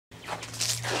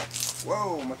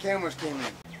Whoa, my cameras came in.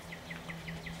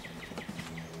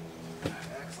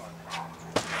 Excellent.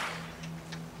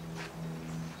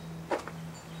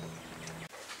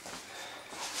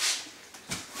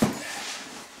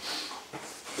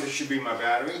 This should be my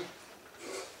battery.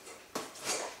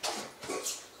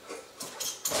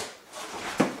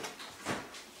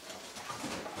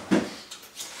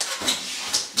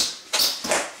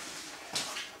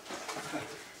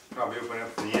 Probably open up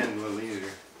from the end a little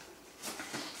easier.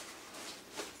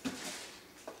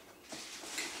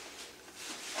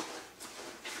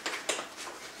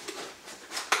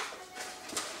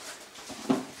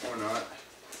 Or not.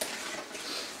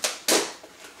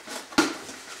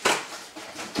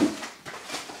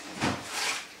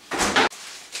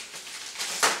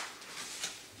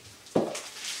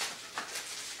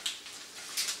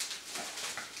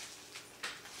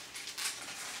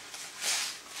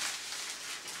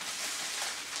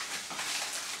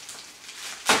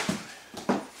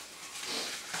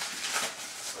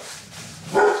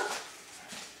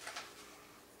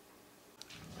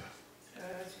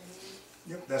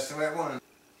 Yep, that's the right one.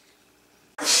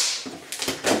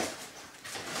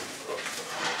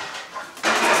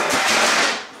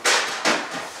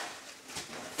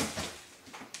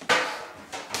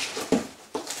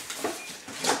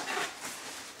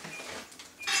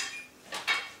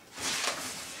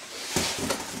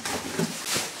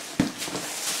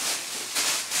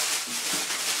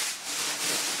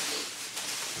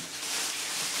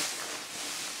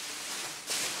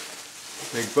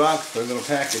 Big box for a little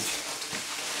package.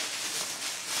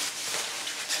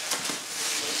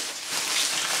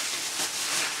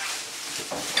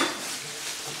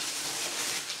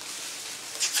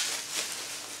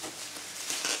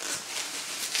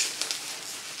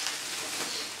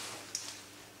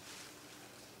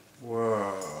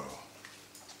 Whoa.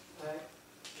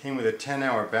 Came with a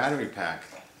 10-hour battery pack.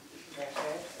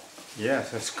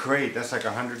 Yes, that's great. That's like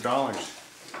 $100.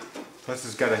 Plus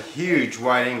it's got a huge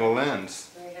wide-angle lens.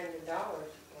 $300 for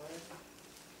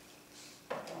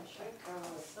it. Should come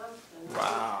with something.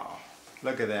 Wow.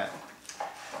 Look at that.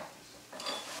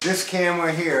 This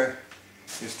camera here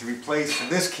is to replace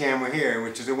this camera here,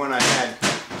 which is the one I had,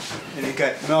 and it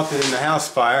got melted in the house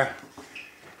fire,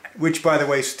 which by the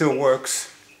way still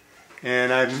works.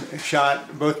 And I've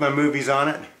shot both my movies on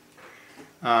it,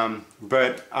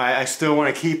 but I still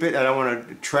want to keep it. I don't want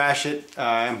to trash it.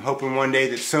 I'm hoping one day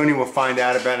that Sony will find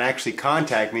out about it and actually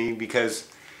contact me, because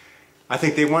I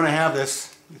think they want to have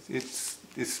this.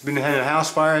 It's been in a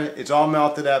house fire. It's all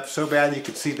melted up so bad you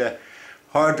could see the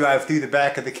hard drive through the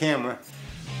back of the camera.